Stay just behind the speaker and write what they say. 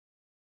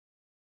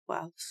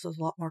Wow, this is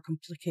a lot more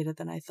complicated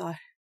than I thought.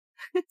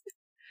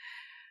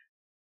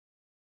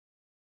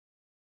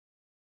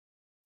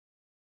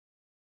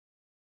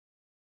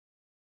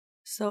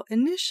 So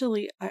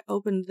initially I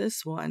opened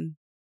this one.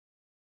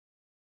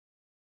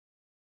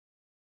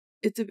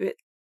 It's a bit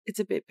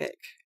big.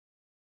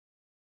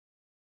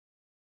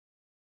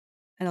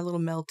 And a little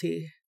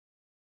melty.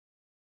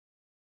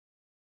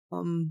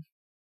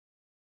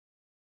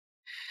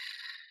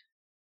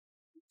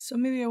 So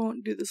maybe I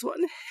won't do this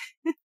one.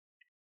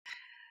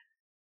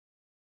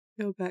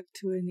 Go back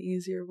to an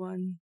easier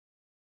one.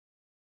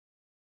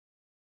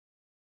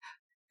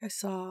 I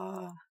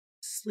saw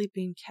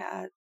Sleeping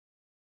Cat.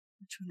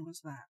 Which one was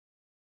that?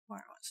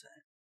 Where was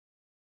it?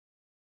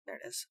 There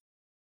it is.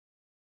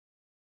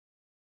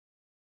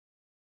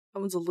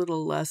 That one's a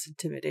little less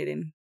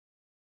intimidating.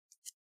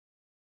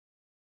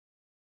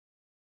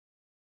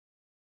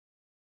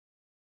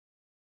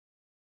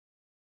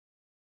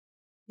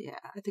 Yeah,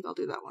 I think I'll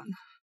do that one.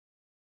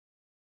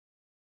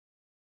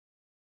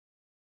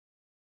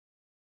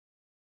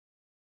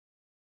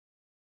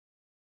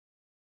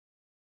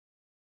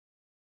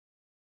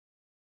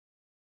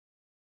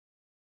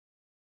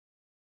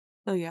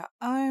 So yeah,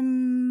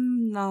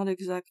 I'm not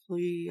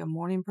exactly a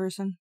morning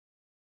person.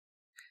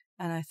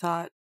 And I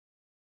thought,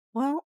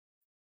 well,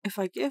 if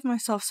I give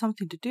myself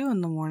something to do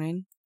in the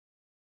morning,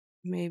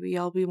 maybe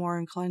I'll be more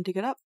inclined to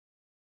get up.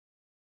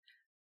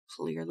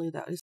 Clearly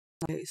that is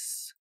the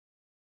case.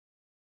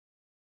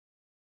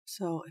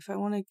 So if I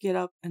want to get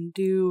up and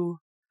do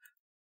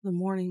the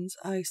mornings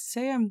I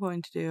say I'm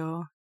going to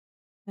do,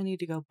 I need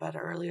to go bed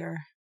earlier.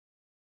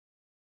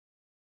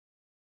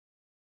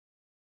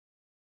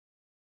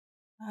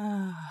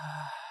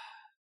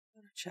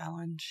 What a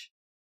challenge.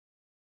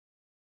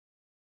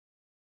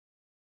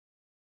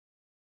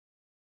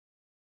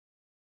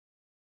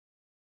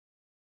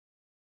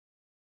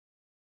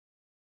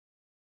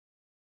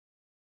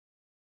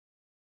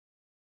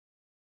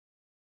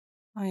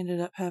 I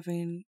ended up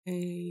having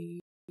a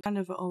kind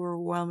of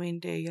overwhelming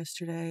day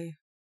yesterday.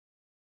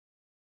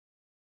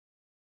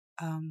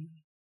 I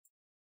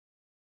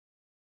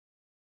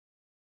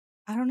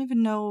don't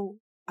even know,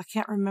 I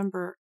can't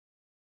remember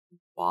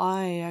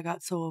why I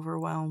got so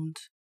overwhelmed.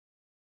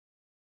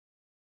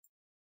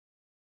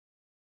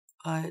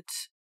 But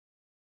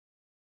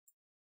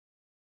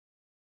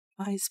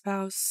my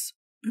spouse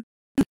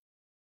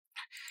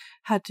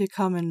had to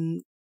come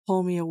and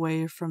pull me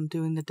away from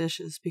doing the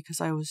dishes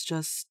because I was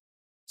just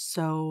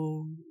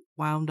so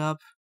wound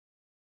up.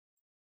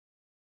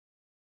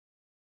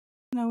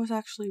 And I was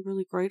actually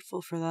really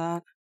grateful for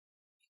that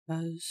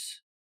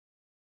because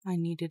I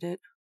needed it.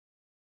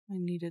 I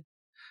needed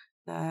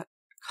that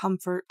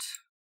comfort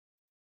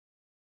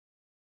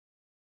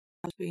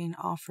that was being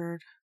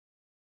offered.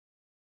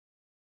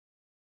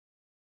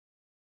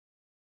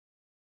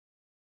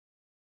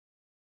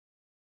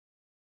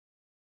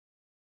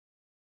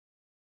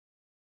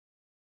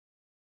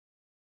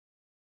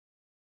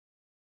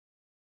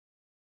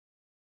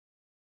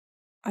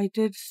 I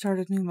did start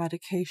a new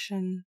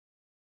medication.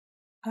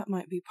 That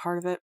might be part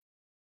of it.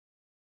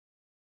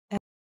 And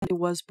it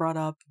was brought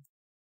up.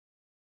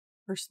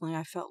 Personally,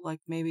 I felt like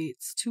maybe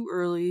it's too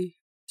early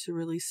to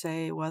really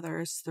say whether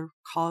it's the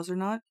cause or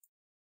not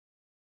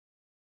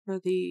for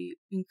the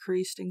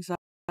increased anxiety.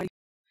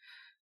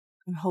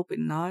 I'm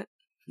hoping not.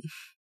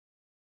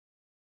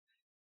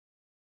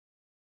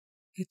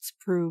 It's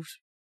proved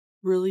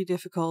really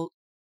difficult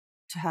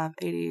to have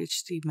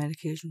ADHD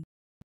medication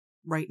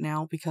right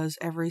now because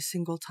every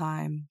single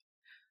time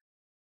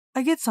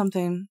I get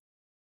something,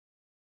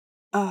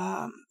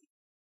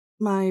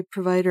 my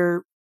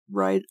provider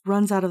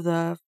runs out of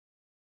the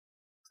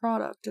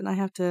product and I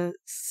have to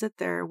sit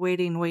there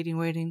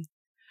waiting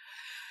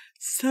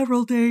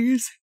several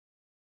days.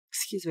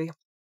 Excuse me.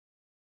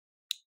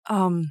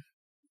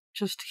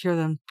 Just to hear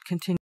them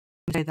continue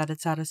to say that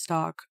it's out of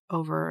stock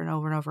over and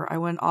over and over. I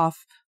went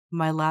off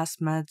my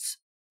last meds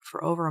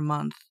for over a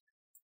month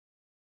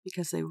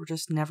because they were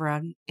just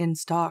never in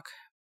stock.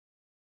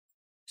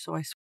 So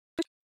I switched.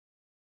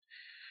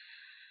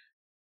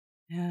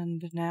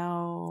 And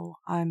now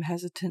I'm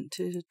hesitant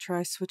to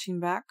try switching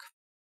back.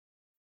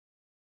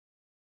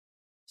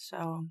 So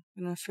I'm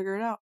gonna figure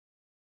it out.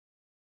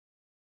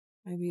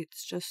 Maybe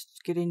it's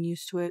just getting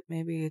used to it.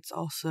 Maybe it's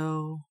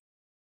also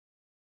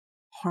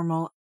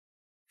hormonal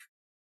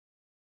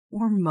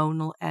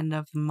end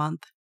of the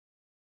month.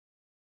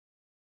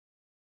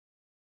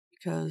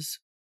 Because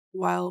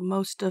while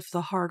most of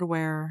the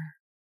hardware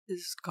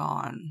is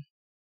gone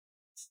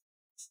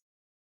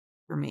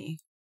for me,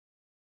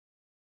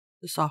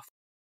 the software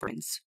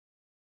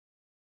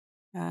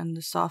and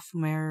the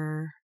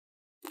software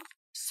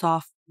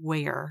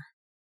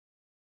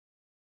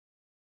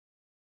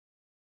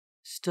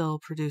still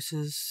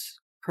produces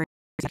crazy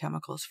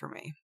chemicals for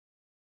me.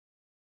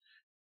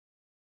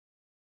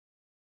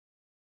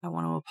 I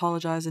want to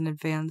apologize in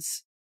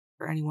advance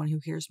for anyone who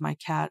hears my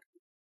cat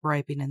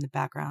griping in the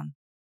background.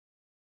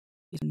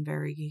 He's been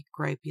very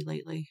gripey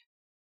lately.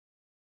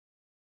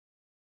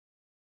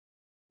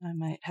 I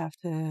might have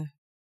to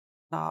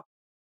stop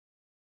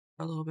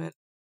a little bit.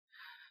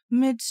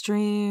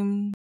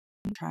 Midstream,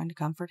 trying to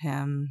comfort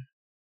him.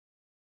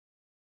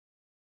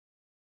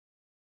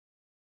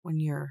 When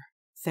your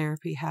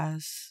therapy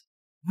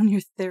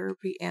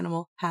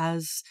animal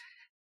has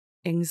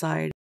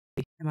anxiety,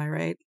 am I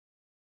right?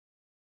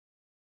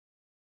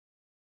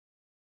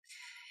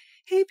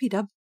 Hey,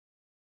 P-Dub.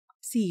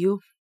 See you.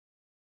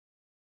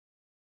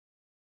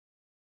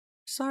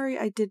 Sorry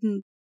I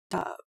didn't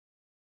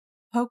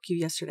poke you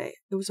yesterday.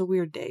 It was a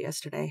weird day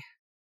yesterday.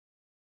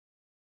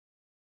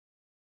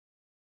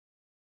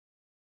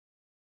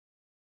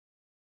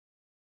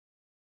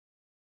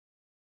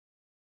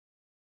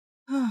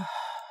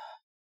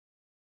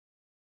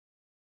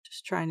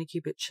 Just trying to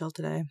keep it chill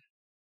today.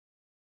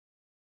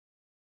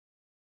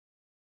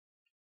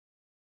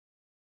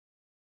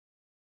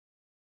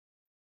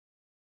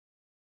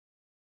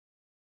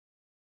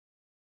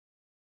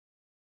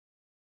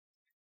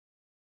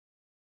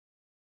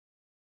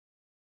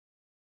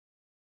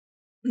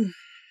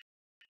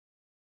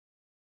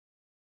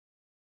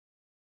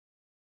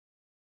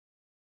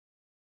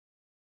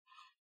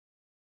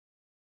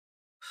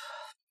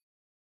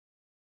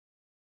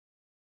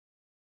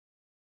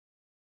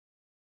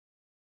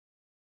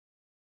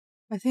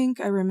 I think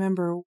I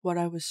remember what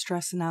I was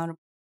stressing out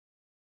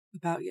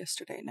about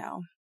yesterday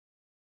now.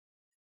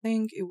 I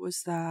think it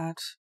was that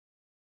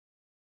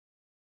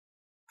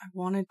I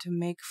wanted to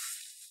make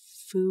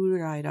food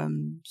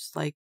items,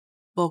 like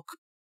bulk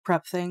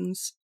prep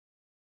things,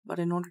 but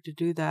in order to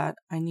do that,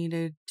 I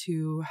needed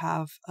to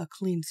have a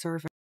clean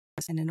surface,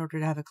 and in order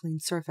to have a clean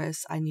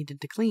surface, I needed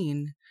to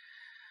clean.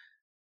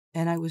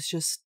 And I was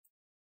just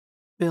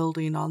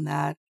building on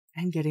that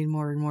and getting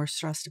more and more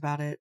stressed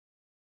about it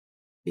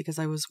because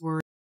I was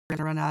worried I was going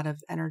to run out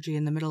of energy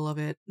in the middle of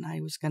it and I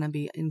was going to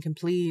be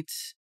incomplete.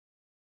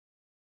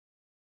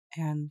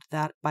 And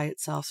that by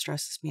itself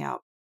stresses me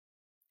out.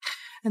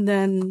 And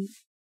then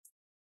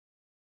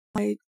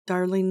my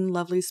darling,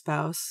 lovely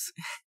spouse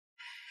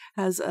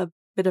has a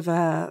bit of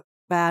a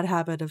bad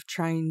habit of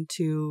trying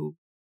to,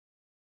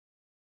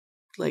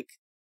 like,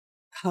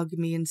 hug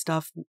me and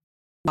stuff when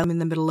I'm in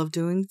the middle of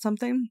doing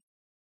something.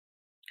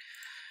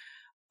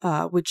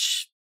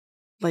 Which,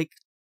 like,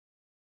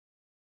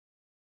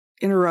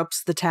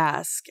 interrupts the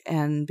task.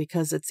 And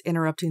because it's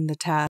interrupting the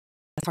task,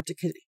 it's hard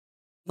to,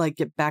 like,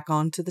 get back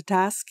onto the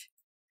task.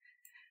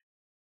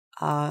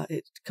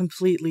 It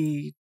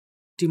completely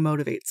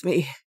demotivates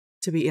me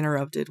to be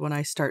interrupted when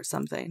I start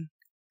something.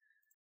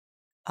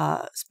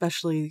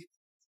 Especially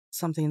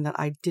something that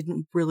I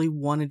didn't really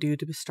want to do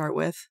to start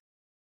with.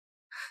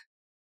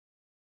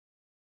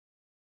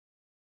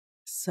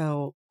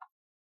 So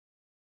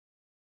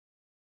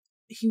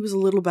he was a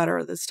little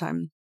better this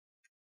time.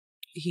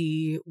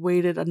 He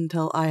waited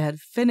until I had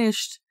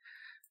finished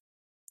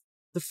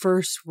the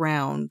first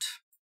round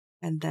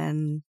and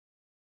then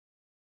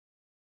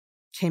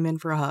came in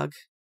for a hug.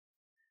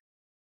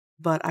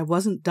 But I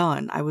wasn't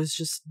done. I was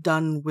just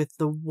done with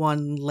the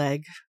one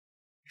leg.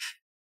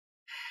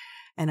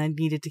 And I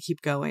needed to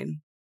keep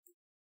going.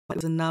 But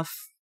it was enough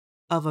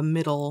of a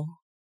middle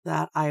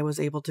that I was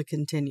able to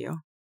continue.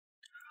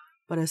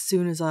 But as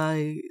soon as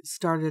I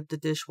started the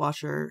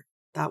dishwasher,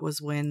 that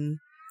was when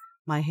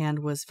my hand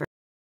was very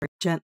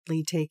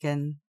gently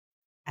taken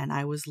and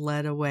I was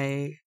led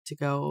away to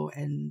go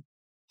and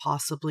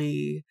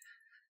possibly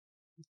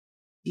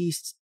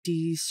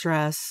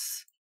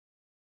de-stress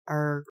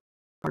or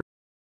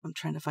I'm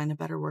trying to find a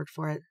better word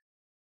for it.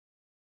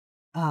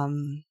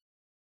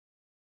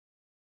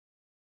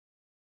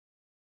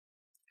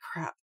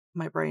 Crap,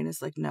 my brain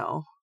is like,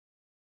 no.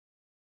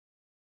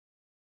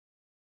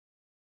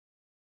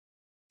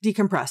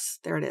 Decompress.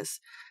 There it is.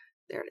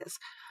 There it is.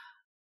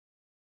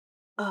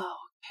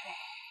 Okay.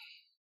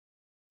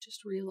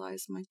 Just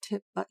realized my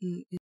tip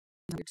button is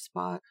in a weird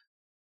spot.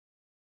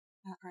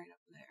 That right up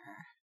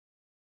there.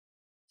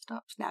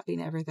 Stop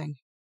snapping everything.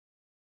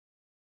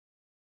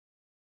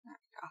 There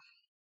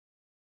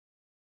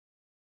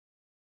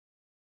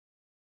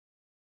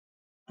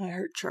we go. I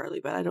heard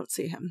Charlie, but I don't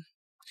see him.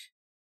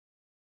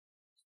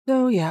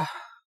 So yeah,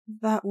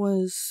 that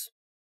was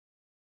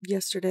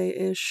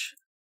yesterday-ish.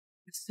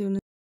 As soon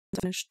as I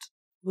finished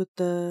with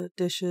the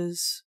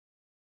dishes.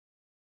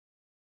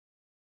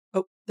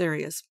 Oh, there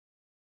he is.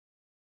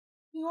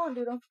 What you want,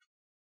 Doodle?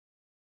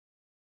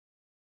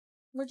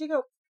 Where'd you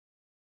go?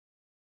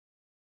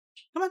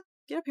 Come on,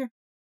 get up here.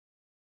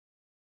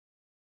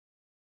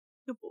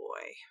 Good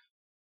boy.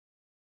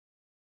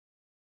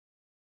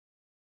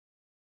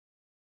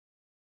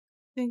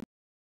 I think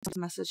he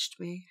messaged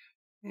me.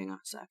 Hang on a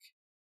sec.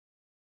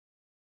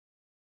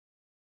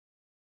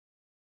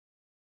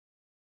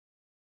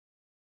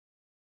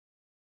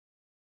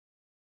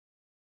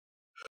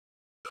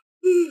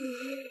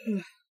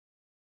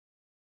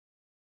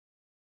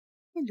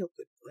 Hello,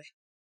 good boy.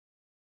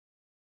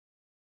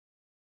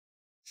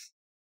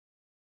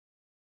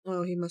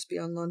 Oh, he must be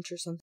on lunch or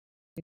something.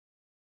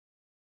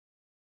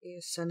 He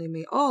is sending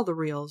me all the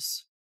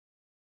reels.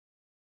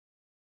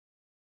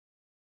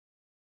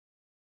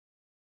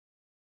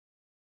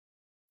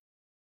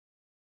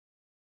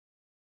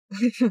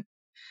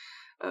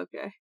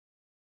 Okay.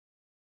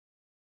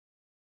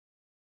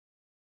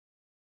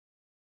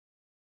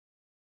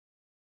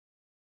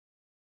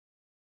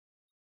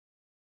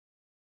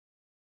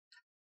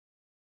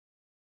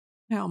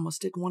 I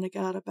almost didn't want to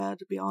get out of bed,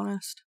 to be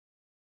honest.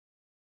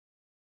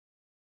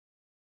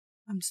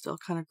 I'm still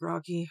kind of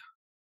groggy.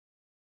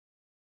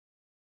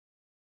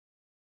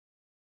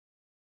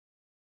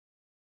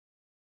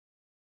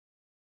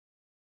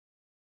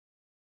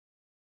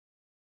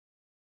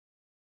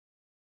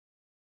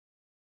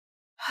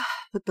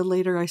 But the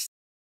later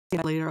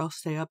I'll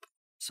stay up.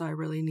 So I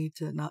really need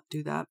to not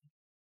do that.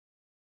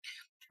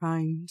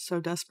 Trying so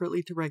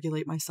desperately to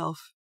regulate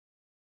myself.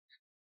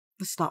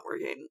 It's not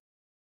working.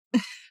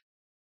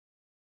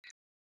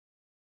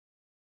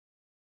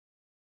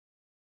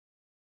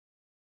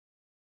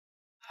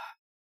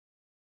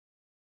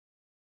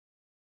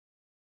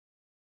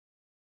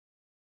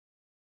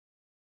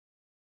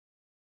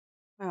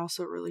 I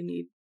also really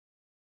need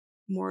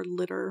more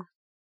litter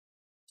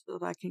so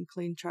that I can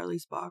clean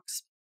Charlie's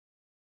box.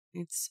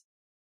 It's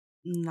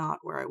not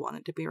where I want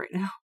it to be right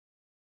now.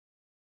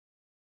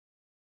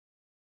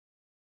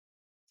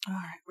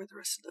 Alright, where are the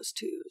rest of those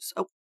twos?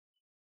 Oh,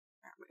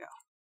 there we go.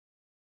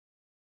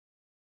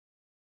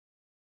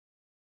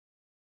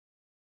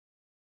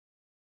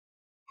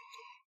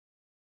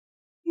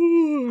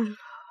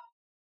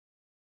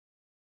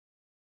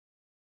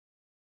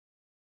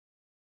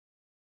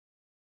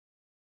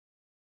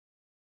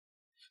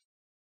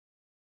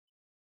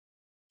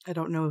 I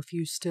don't know if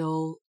you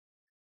still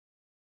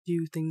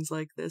do things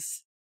like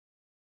this,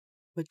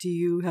 but do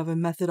you have a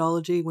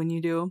methodology when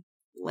you do?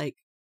 Like,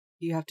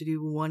 do you have to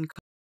do one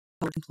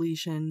color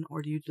completion,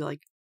 or do you do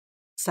like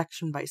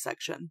section by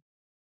section?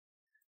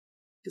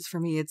 Because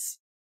for me,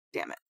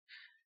 damn it.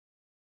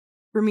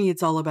 For me,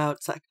 it's all about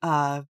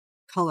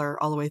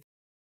color all the way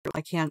through.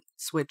 I can't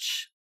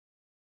switch.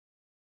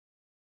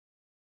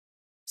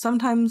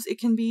 Sometimes it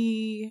can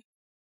be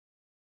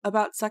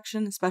about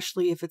section,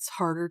 especially if it's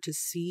harder to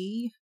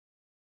see.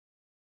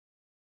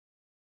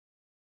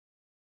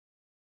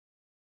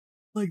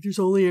 Like, there's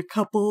only a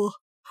couple.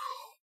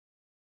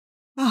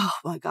 Oh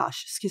my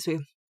gosh, excuse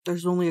me.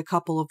 There's only a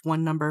couple of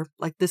one number.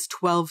 Like this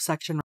 12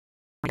 section,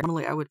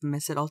 normally I would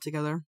miss it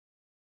altogether.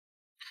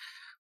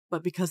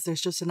 But because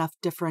there's just enough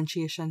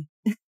differentiation.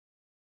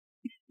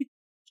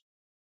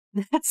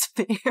 That's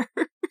fair.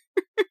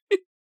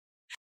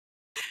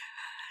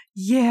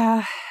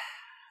 Yeah.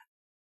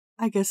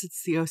 I guess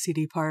it's the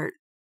OCD part.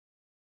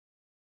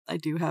 I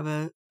do have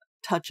a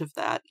touch of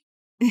that.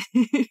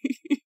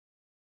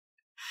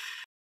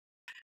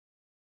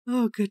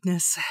 Oh,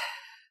 goodness.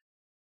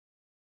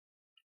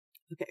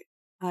 Okay,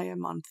 I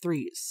am on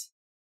 3s.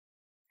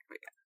 There we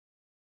go.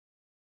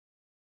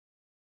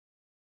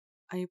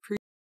 I appreciate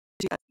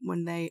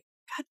when they...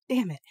 God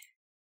damn it.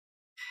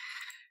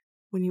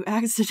 When you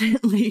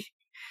accidentally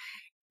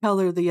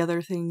color the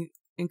other thing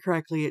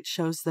incorrectly, it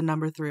shows the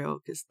number through,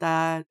 because if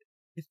that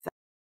was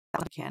a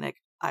mechanic,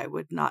 I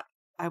would not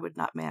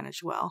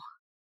manage well.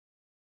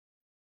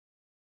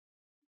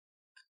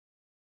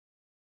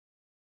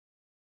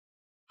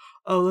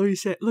 Oh, let me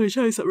show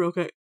you something real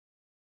quick.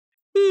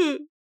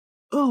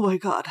 Oh my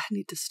god, I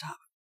need to stop.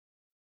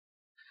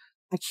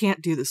 I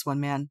can't do this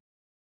one, man.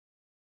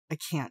 I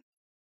can't.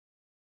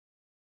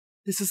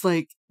 This is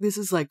like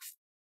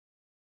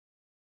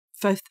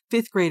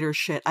fifth grader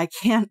shit. I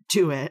can't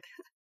do it.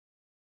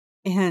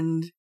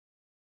 And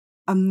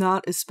I'm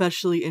not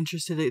especially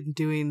interested in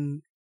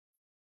doing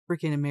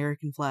freaking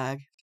American flag.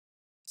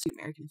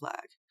 American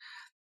flag.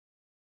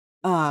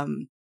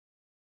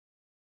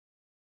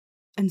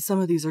 And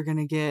some of these are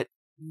gonna get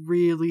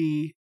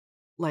really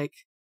like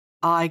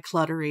eye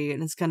cluttery,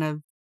 and it's gonna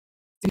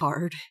be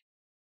hard.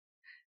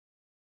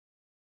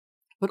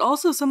 But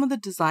also some of the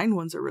design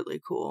ones are really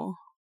cool.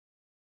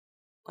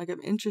 Like,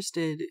 I'm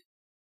interested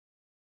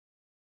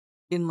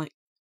in like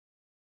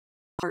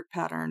heart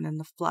pattern and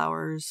the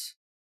flowers.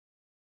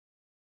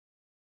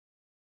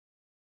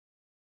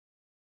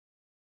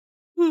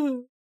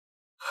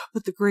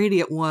 But the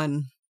gradient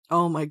one,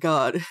 oh my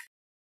god.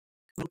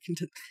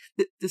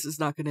 This is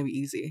not going to be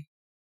easy.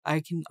 I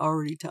can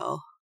already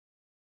tell.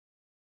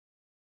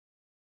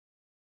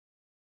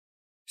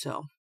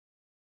 So,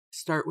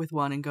 start with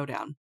one and go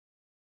down.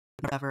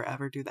 Never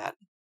ever do that.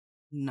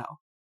 No.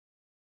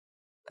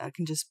 That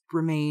can just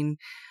remain.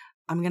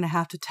 I'm going to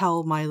have to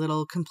tell my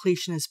little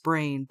completionist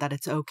brain that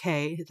it's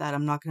okay, that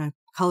I'm not going to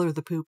color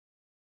the poop.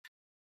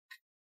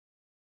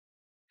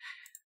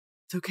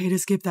 It's okay to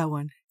skip that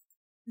one.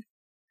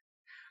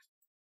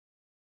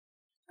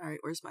 Alright,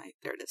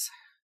 there it is.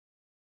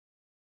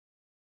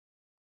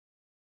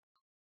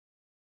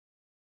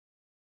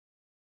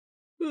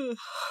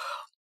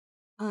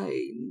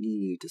 I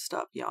need to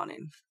stop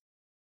yawning.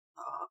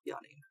 Stop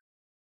yawning.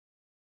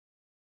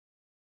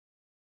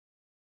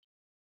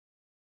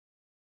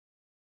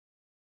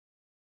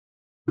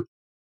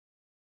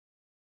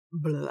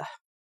 Blah. Okay.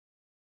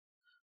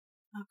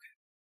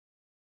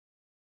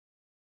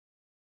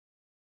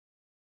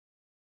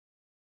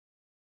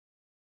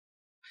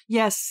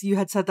 Yes, you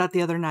had said that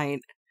the other night.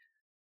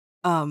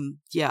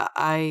 Yeah,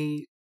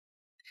 I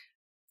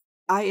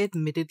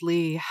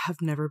admittedly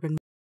have never been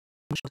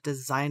a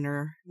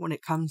designer when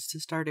it comes to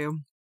Stardew.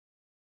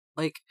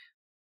 Like,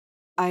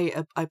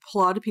 I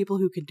applaud people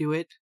who can do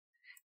it,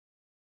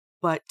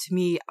 but to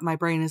me, my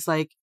brain is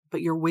like,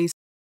 but you're wasting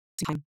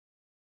time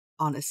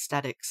on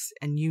aesthetics,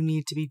 and you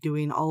need to be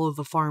doing all of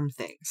the farm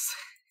things.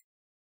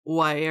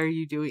 Why are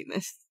you doing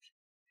this?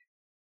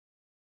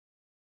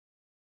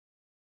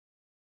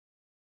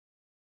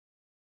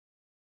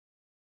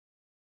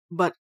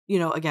 But,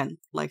 again,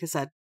 like I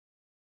said,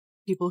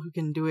 people who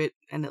can do it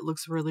and it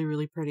looks really,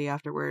 really pretty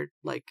afterward,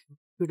 like,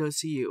 kudos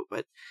to you.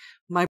 But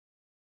my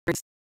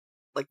brain's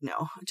like,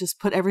 no, just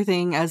put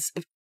everything as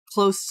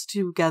close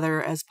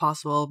together as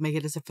possible, make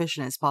it as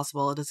efficient as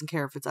possible. It doesn't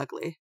care if it's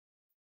ugly.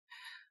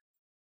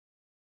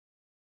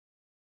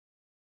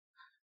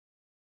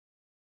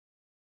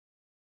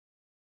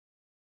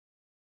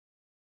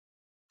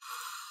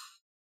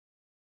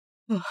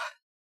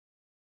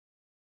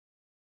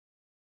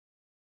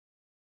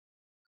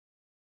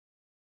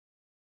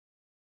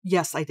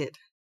 Yes, I did.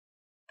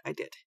 I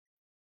did.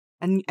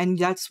 And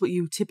that's what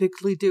you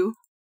typically do?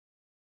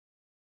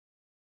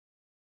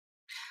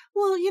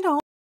 Well,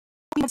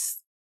 it's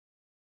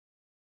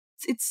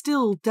it's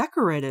still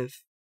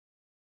decorative,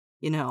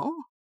 you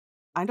know?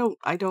 I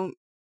don't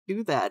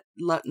do that.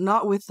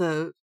 Not with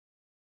Stardew.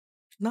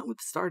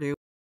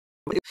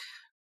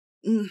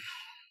 Mm,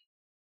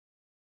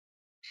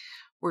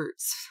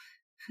 words.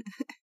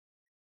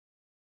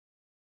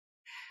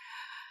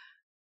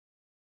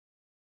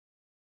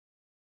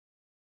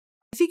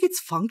 I think it's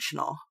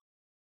functional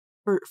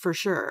for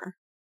sure.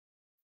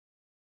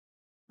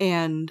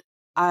 And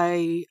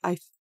I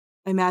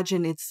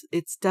imagine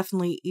it's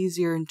definitely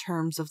easier in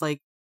terms of like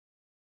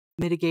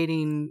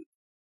mitigating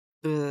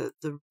the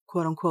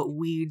quote unquote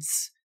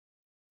weeds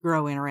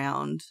growing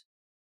around.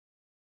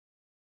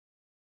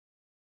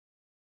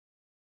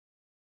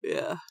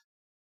 Yeah.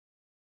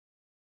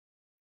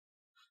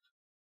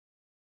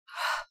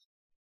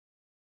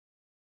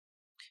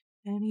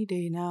 Any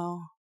day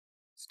now.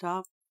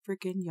 Stop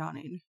freaking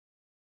yawning.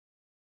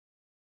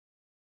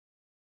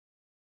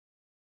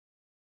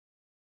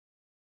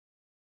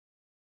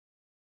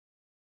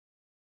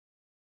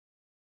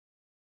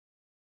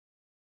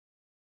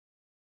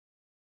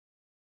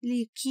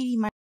 Little kitty,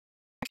 my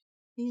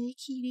little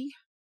kitty.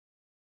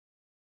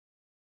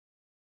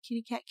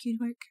 Kitty cat, cutie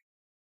mark.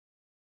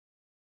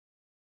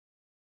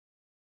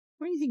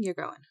 Where do you think you're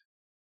going?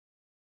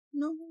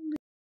 No,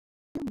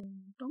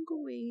 don't go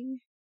away.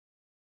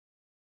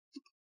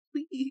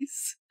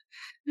 Please.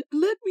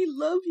 Let me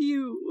love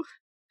you.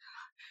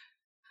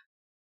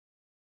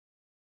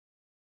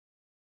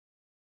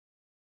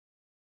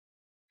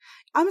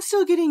 I'm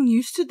still getting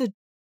used to the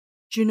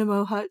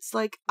Junimo huts.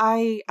 Like,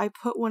 I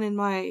put one in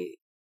my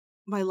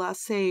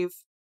last save,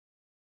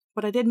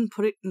 but I didn't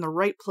put it in the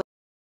right place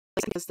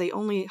because they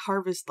only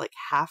harvest like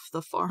half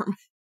the farm.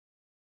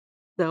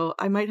 So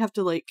I might have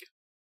to like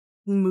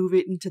move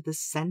it into the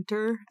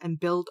center and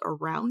build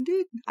around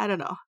it. I don't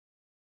know.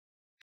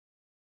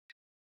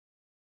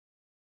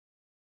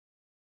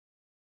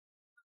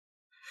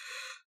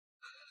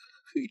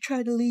 You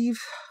try to leave?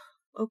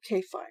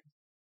 Okay, fine.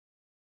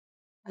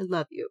 I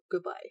love you.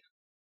 Goodbye.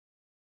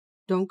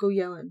 Don't go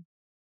yelling.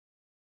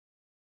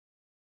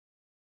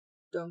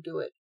 Don't do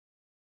it.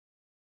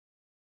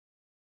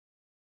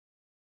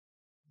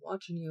 I'm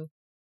watching you.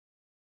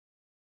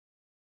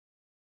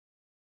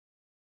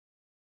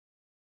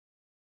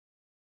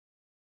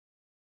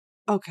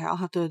 Okay, I'll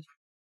have to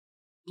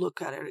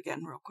look at it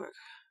again real quick.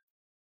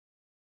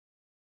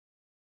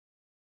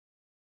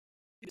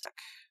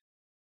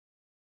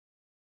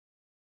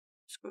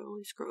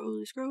 Scrolly,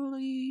 scrolly,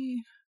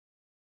 scrolly.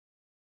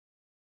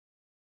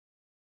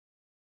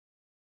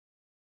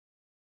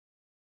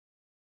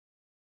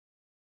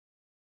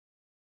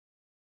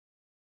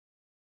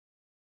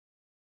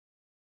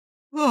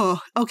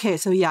 Oh, okay,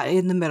 so yeah,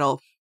 in the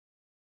middle.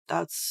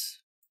 That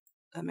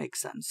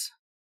makes sense.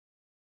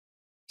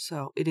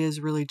 So it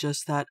is really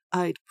just that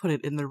I put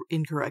it in the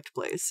incorrect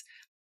place.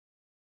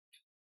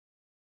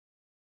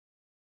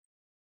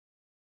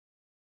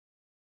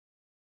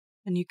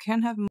 And you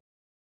can have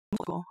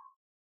multiple.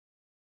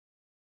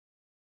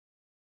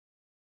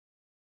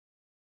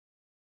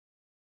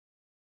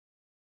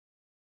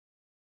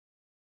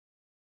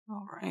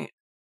 All right.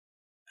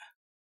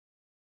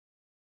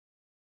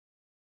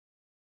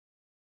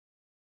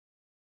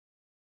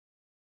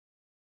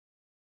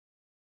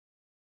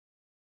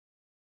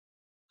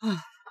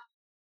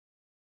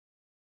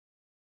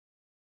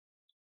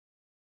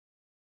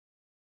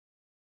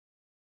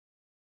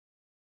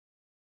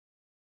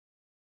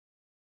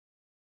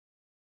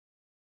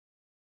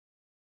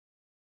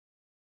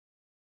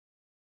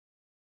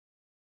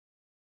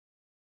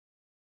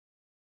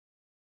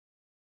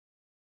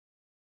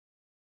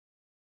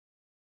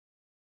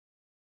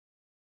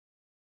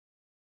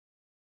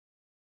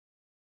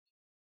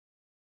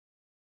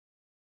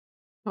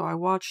 So I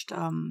watched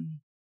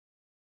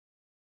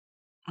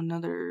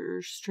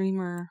another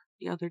streamer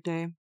the other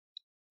day.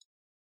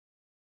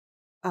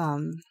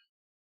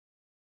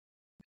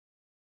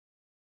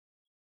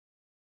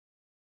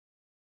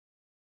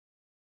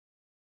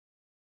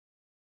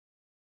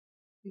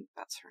 think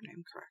that's her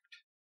name, correct?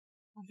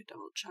 Let me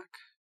double check.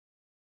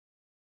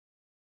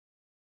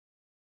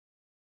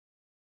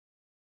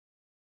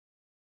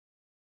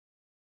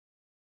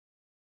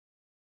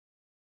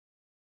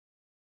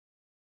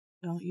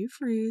 Don't you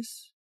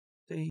freeze.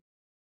 Thank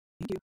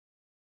you.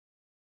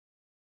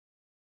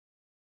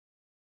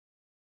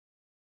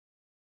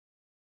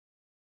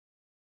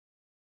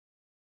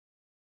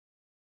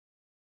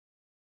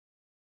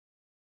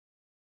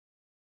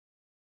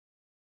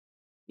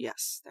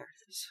 Yes, there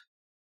it is.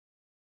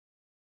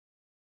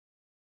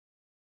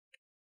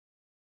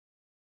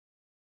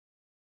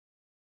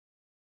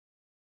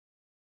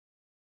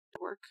 Did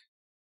it work?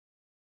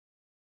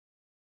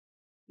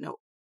 Nope.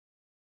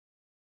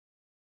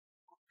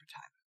 One more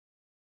time.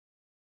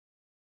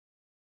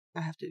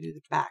 I have to do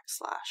the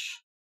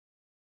backslash.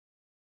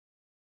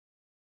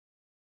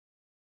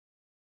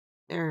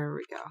 There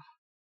we go.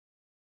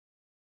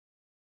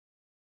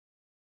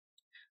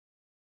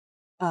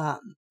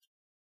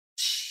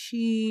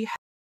 She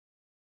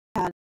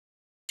had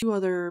 2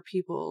 other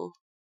people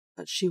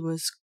that she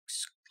was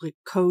like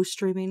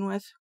co-streaming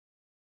with,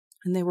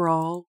 and they were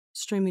all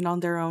streaming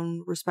on their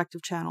own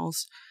respective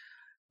channels,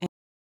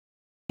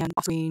 and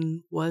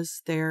Green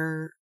was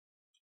their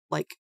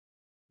like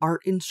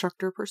art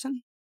instructor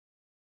person.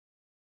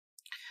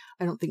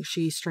 I don't think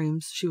she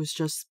streams. She was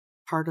just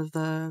part of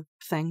the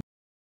thing.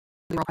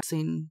 They were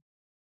practicing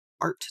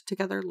art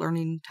together,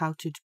 learning how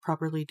to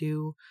properly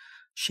do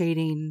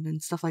shading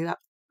and stuff like that.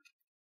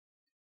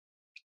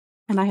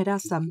 And I had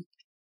asked them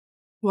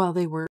while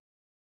they were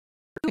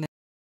doing it,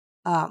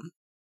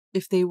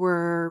 if they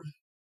were,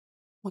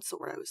 what's the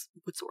word I'm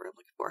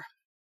looking for?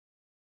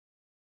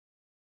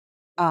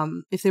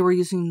 If they were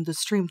using the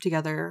stream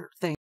together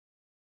thing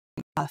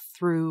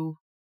through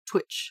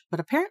Twitch,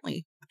 but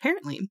apparently,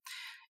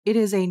 it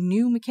is a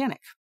new mechanic.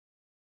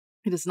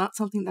 It is not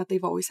something that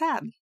they've always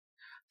had.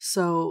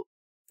 So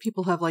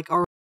people have like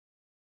already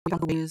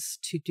found ways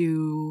to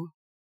do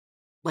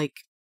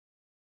like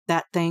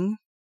that thing,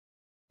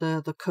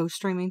 the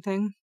co-streaming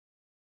thing.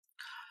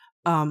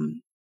 I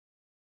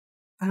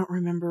don't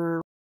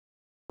remember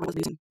what I was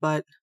using,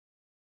 but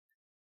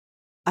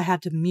I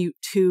had to mute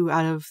 2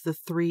 out of the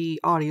 3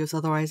 audios,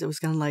 otherwise it was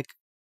gonna like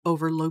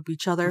overloop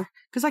each other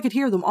because I could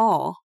hear them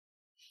all.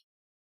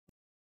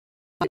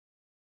 But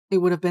it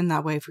would have been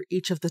that way for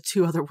each of the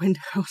 2 other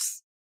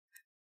windows.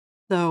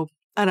 So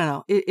I don't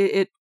know.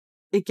 It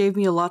gave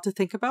me a lot to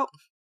think about,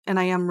 and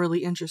I am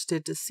really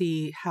interested to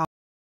see how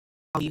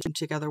each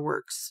together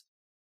works.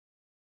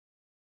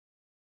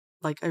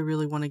 Like, I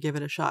really want to give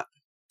it a shot.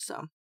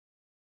 So,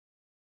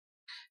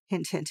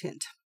 hint, hint,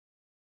 hint.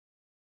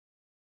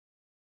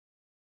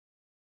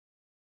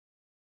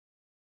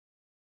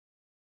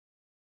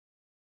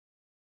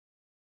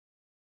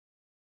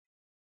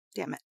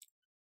 Damn it.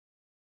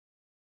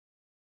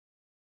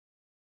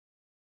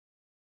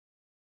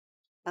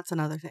 That's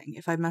another thing.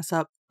 If I mess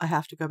up, I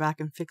have to go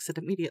back and fix it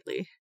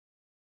immediately.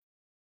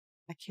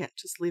 I can't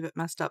just leave it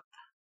messed up.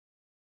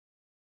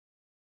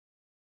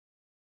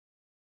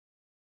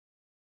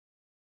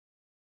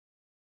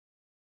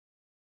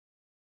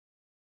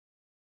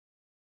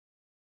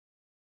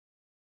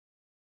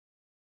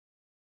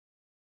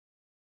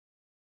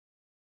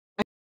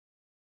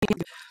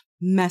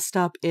 Messed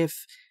up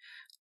if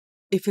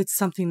it's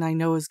something I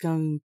know is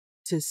going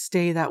to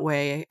stay that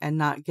way and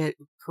not get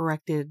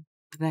corrected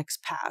the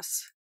next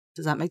pass.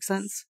 Does that make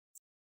sense?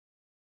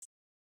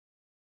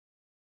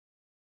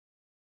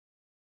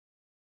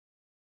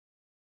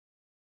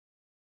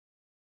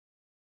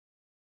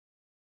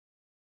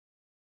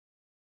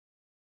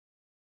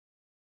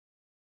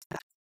 Dang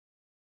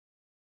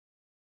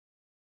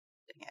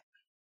it.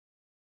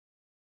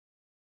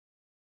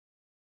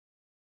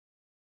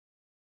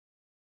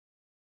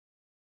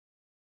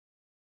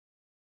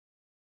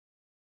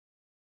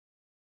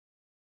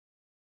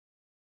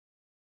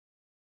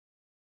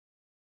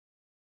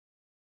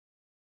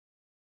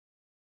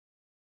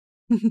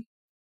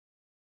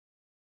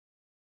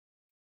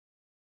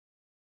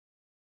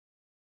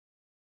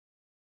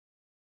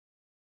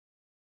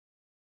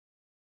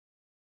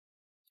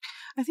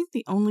 I think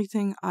the only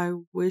thing I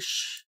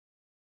wish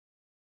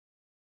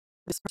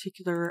this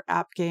particular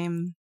app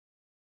game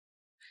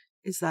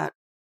is that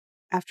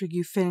after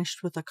you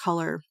finished with a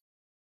color,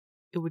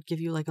 it would give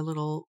you like a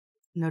little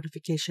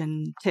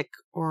notification tick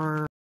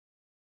or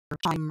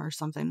chime or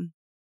something.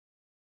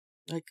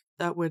 Like,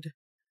 that would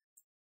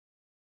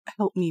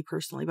help me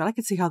personally, but I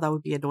could see how that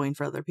would be annoying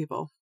for other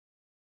people.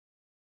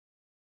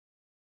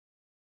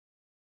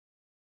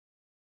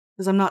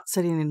 Because I'm not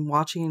sitting and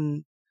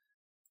watching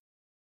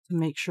to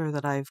make sure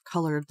that I've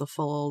colored the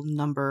full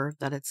number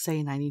that it's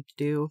saying I need to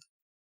do.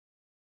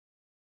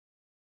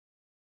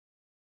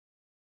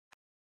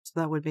 So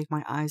that would make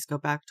my eyes go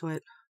back to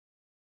it.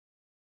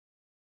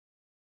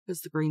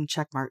 Because the green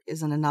check mark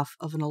isn't enough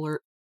of an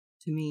alert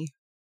to me.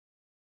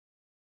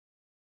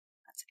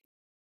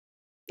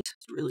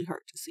 It's really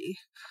hard to see.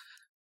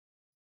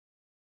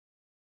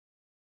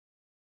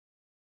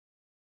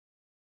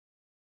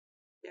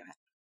 Damn it.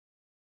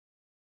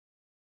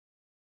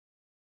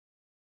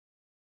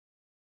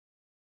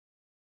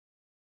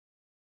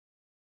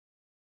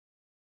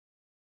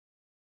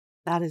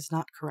 That is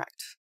not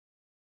correct.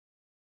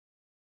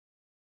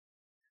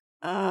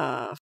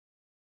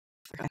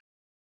 Okay.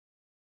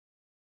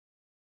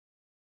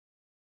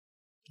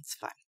 It's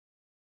fine.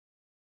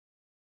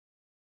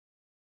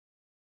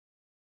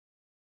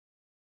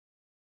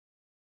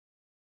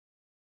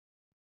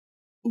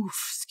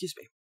 Oof, excuse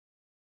me.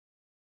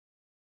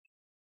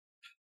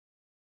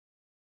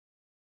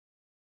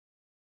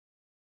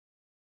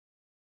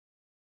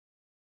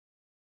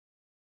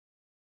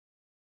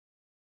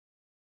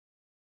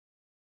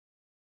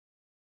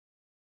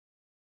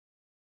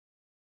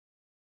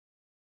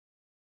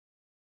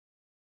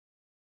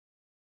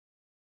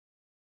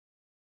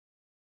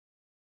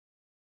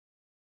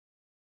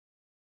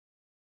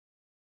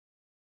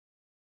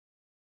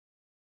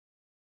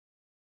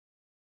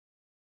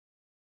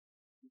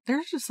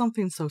 There's just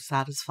something so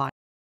satisfying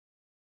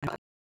about,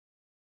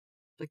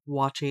 like,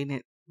 watching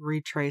it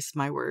retrace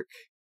my work.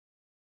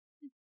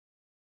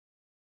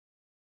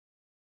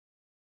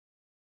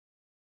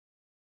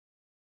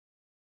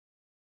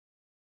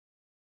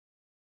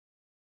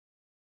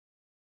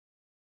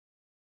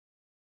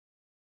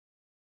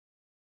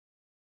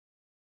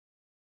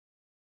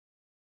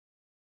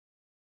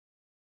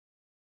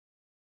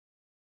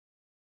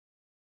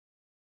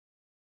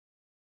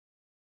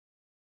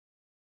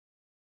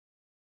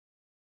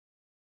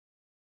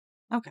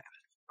 Okay.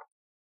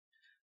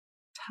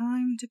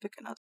 Time to pick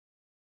another.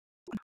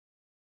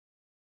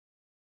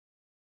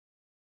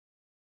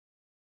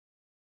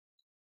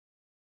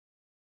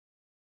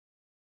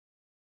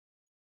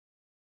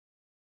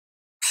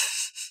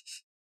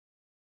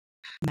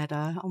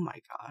 Meta. Oh my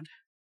god.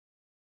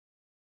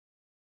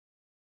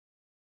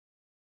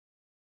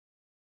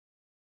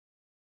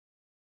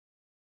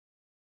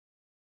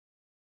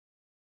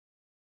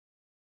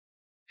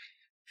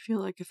 I feel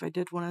like if I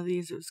did one of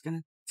these, it's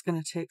gonna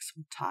take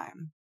some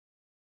time.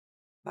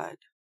 But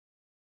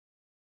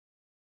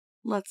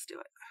let's do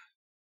it.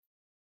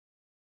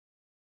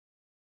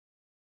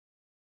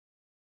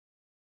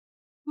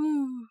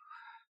 Woo.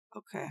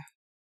 Okay.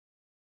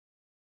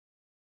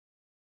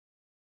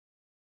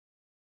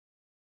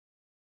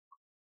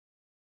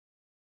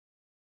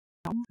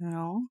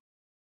 No.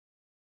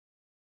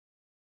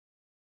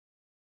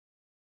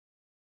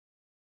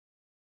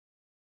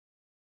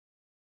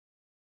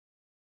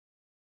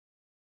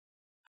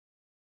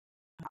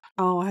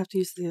 Oh, I have to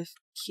use the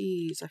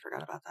keys. I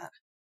forgot about that.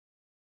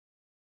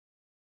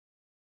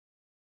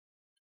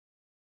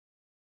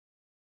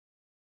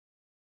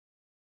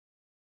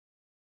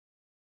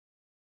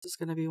 This is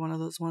going to be one of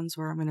those ones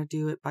where I'm going to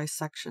do it by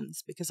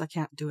sections because I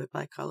can't do it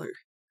by color.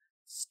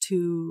 It's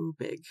too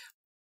big.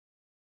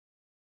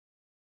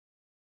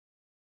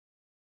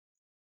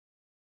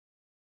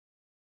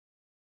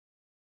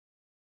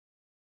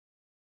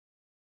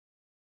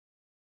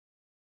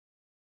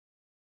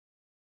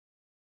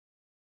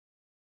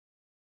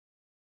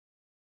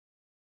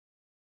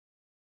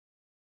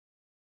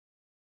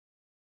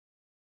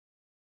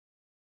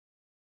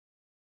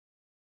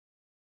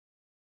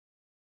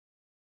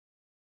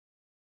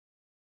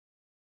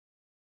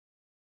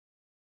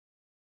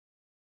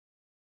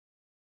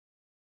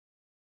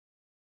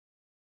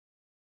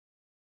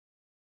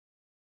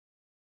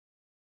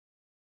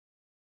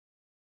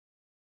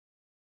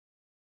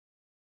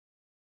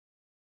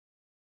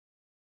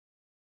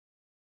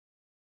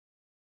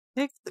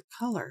 Pick the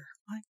color.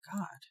 My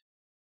god.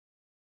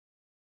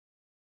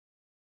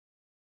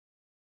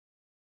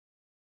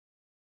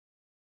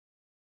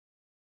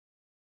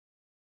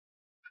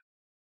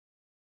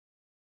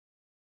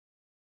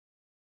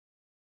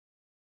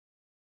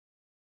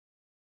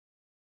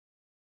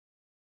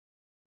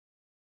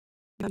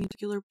 Any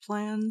particular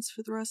plans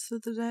for the rest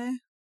of the day?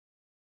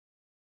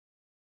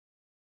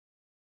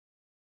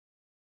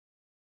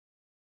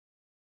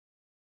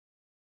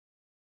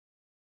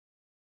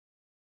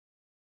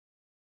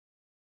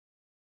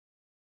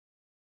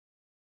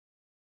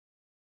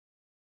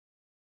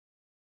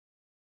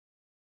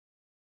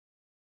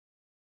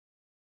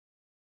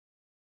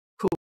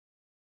 Cool.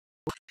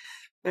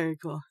 Very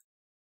cool.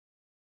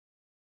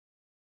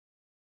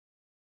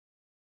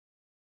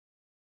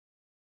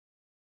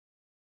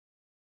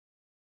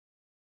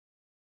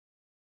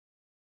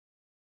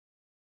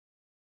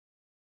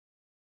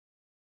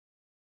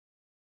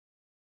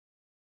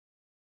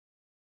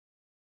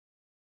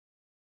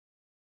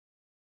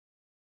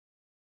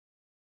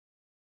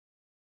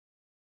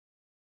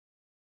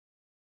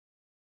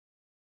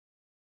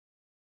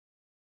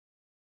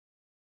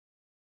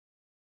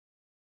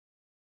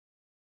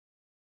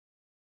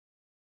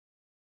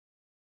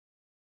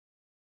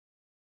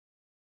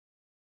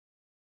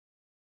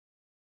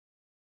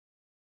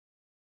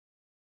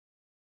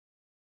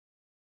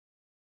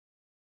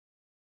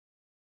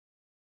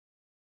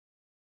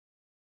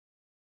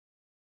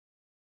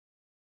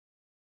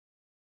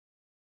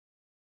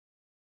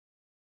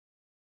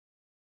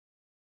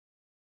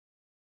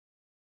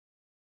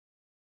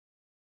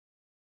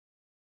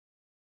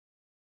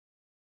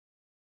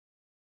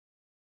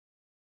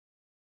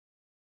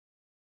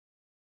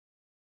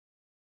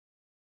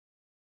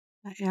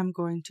 I am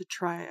going to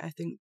try, I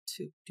think,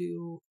 to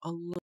do a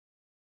little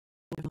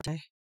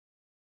day.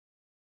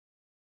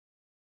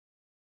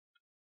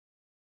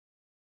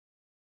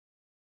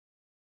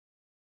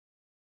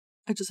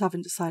 I just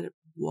haven't decided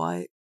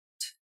what.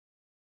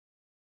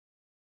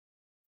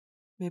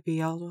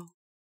 Maybe I'll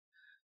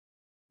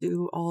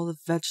do all the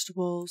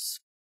vegetables,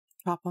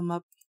 chop them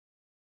up,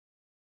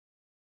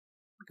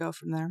 go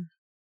from there.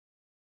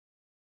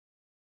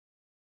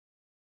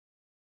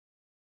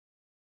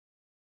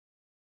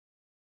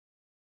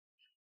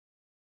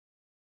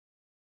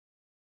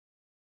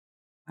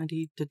 I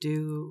need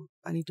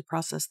to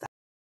process that.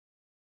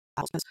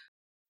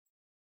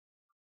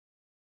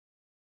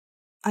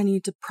 I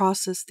need to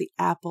process the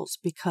apples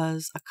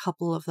because a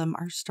couple of them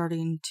are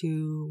starting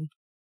to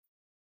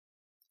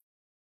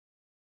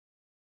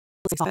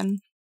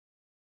soften.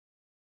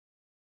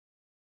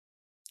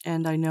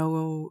 And I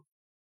know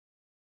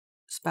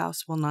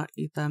spouse will not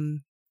eat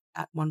them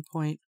at one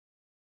point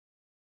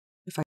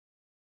if I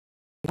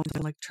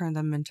like turn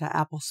them into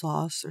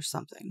applesauce or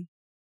something.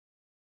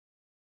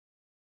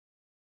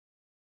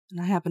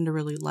 And I happen to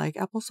really like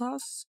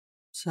applesauce,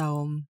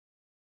 so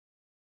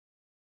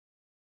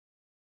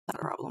not a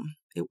problem.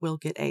 It will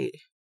get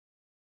ate.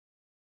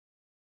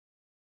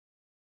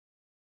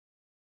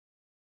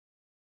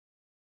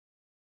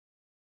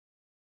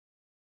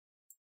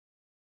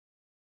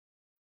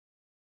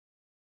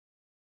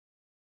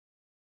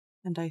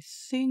 And I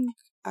think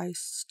I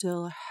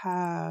still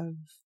have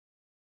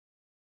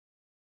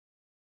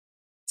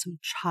some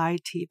chai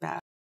tea back.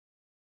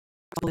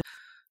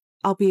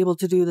 I'll be able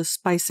to do the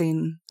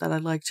spicing that I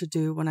like to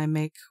do when I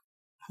make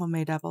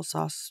homemade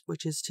applesauce,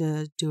 which is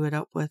to do it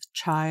up with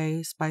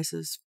chai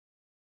spices.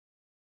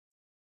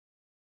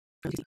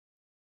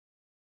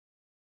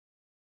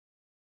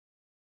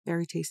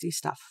 Very tasty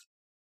stuff.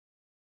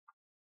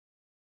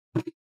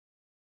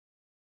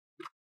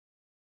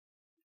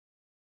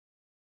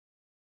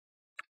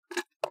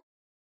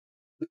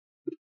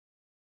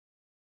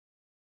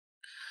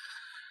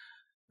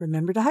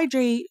 Remember to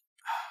hydrate.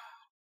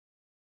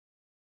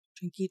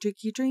 Drinky,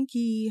 drinky,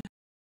 drinky.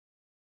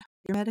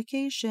 Your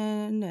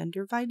medication and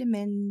your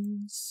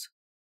vitamins.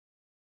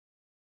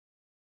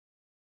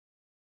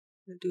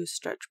 I'm going to do a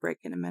stretch break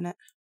in a minute.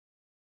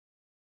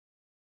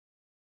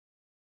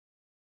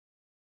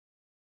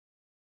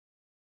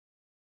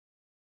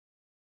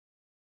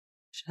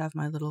 Should have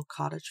my little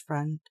cottage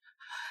friend.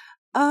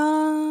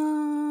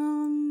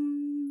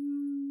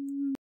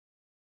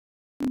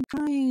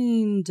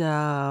 Kind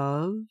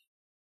of.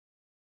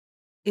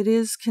 It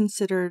is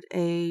considered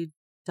a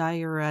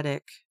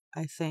diuretic,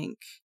 I think.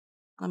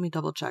 Let me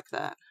double check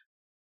that.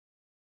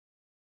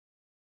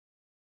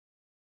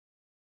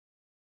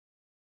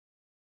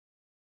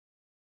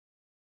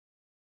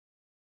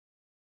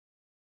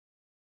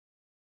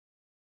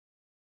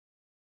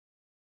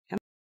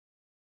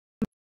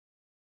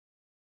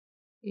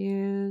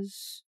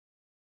 Is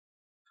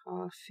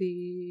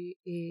coffee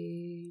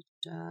a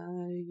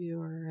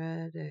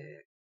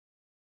diuretic?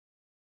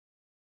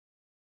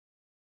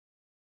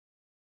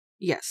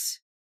 Yes.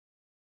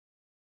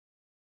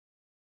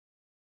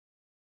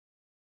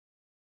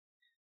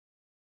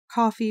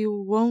 Coffee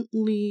won't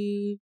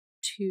lead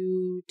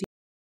to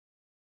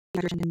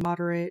dehydration in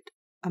moderate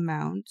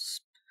amounts,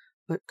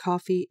 but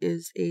coffee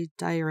is a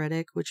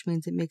diuretic, which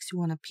means it makes you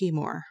want to pee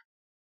more.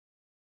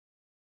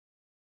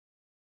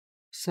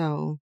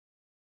 So,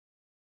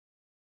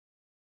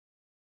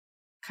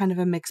 kind of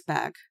a mixed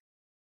bag.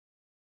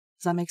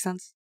 Does that make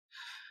sense?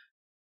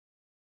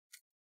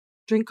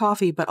 Drink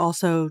coffee, but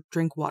also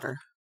drink water.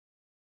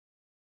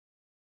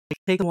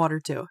 Take water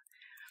too.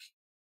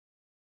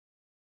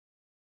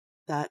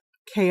 That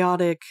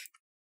chaotic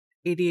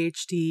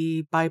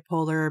ADHD,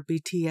 bipolar,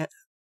 BTSD,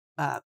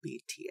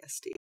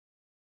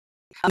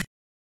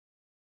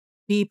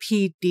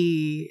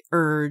 BPD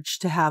urge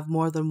to have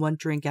more than one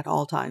drink at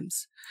all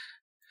times.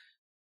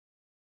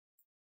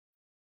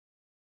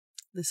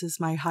 This is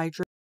my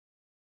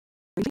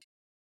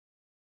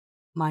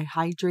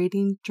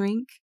hydrating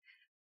drink.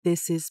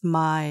 This is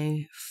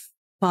my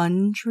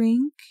fun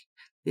drink.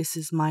 This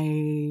is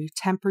my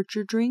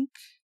temperature drink.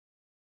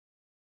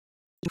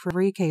 For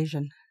every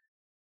occasion.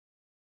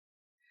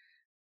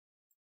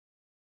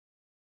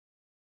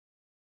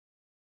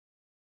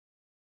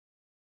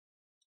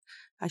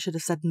 I should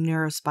have said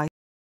neurospice.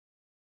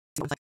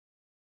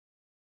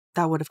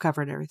 That would have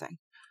covered everything.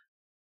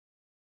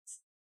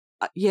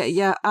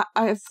 Yeah.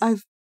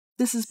 I've.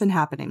 This has been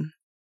happening.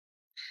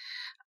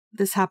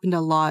 This happened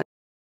a lot.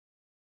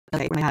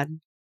 I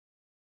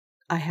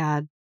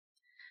had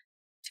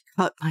to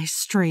cut my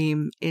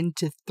stream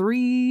into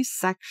 3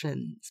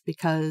 sections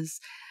because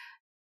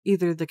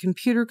either the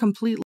computer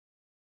completely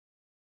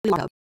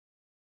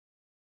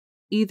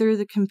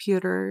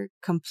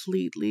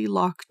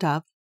locked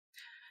up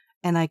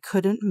and I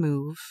couldn't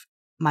move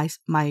my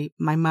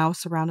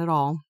mouse around at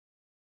all,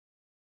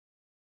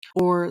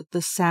 or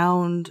the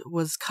sound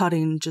was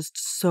cutting just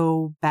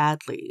so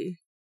badly,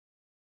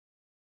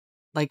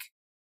 like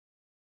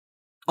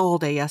all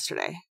day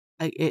yesterday.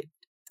 I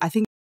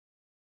think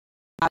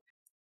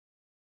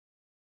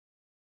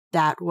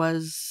that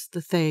was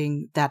the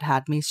thing that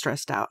had me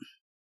stressed out.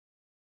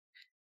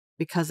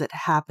 Because it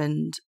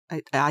happened,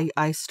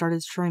 I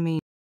started streaming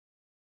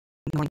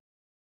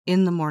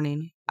in the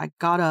morning. I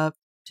got up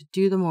to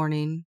do the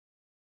morning.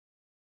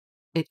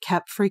 It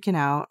kept freaking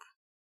out.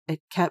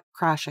 It kept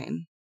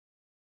crashing.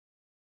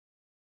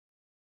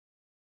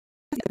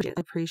 I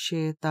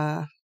appreciate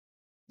the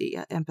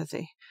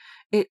empathy.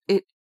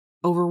 It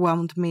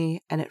overwhelmed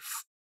me, and it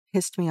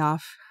pissed me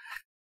off.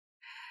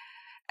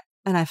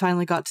 And I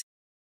finally got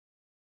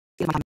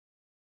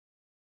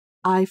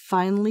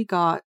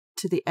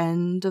to the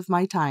end of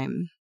my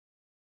time,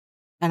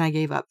 and I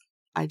gave up.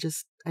 I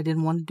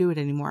didn't want to do it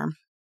anymore.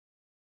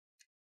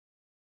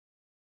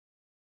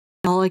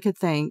 All I could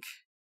think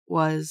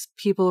was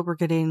people were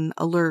getting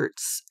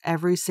alerts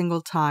every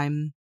single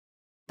time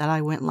that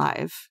I went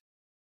live.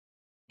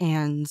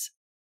 And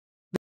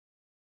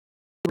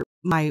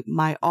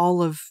my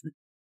all of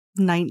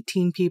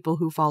 19 people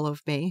who followed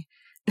me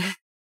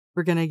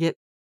were going to get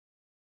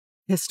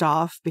pissed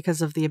off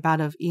because of the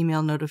amount of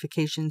email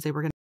notifications they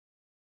were going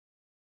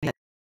to get.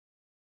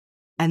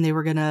 And they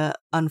were going to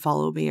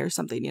unfollow me or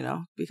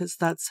something, because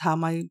that's how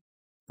my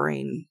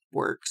brain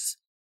works.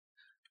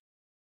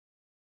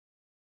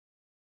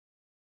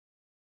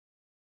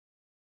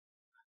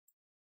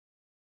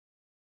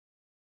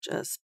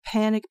 Just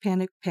panic,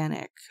 panic,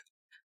 panic.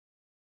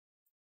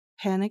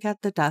 Panic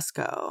at the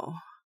Desco.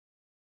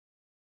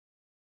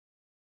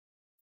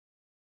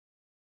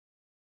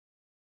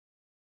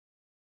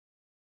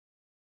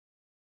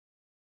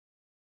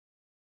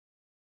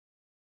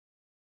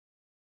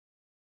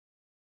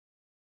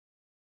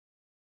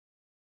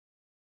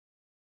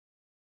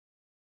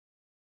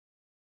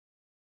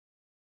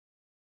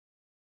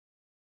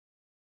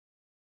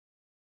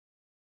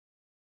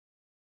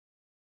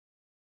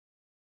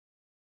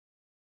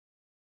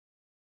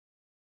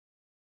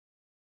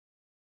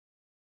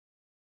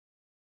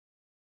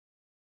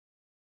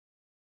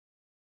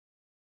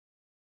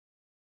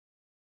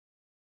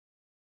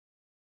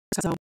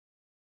 So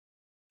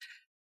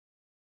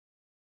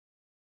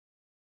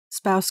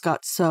spouse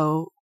got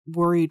so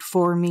worried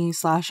for me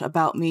 /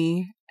 about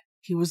me.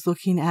 He was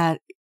looking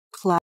at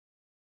cloud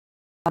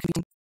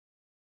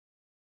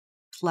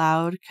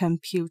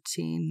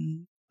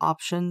computing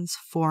options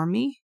for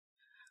me.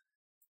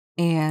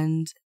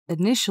 And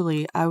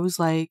initially I was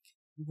like,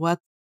 what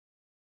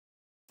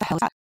the hell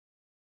is that?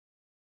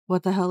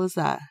 What the hell is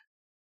that?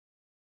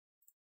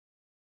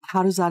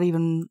 How does that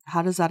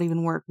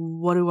even work?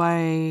 What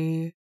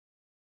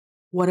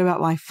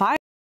about my files?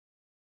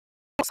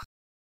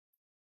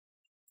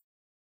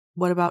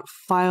 What about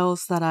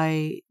files that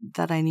I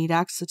need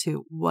access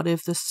to? What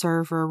if the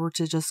server were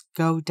to just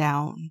go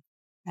down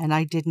and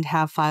I didn't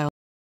have files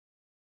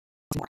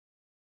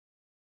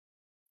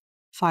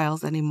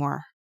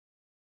anymore?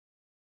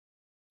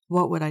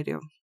 What would I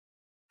do?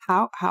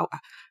 How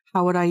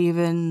would I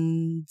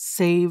even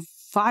save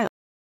files?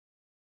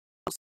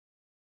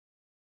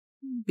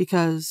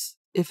 Because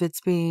if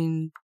it's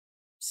being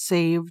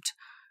saved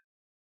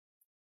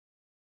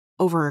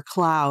over a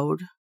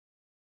cloud,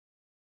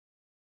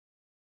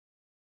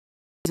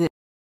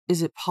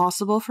 is it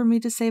possible for me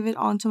to save it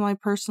onto my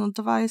personal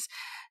device?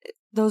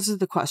 Those are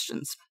the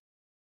questions.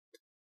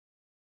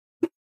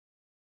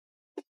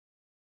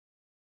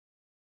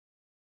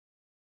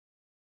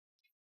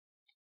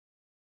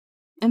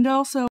 And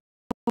also,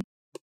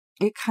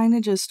 it kind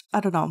of just, I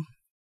don't know,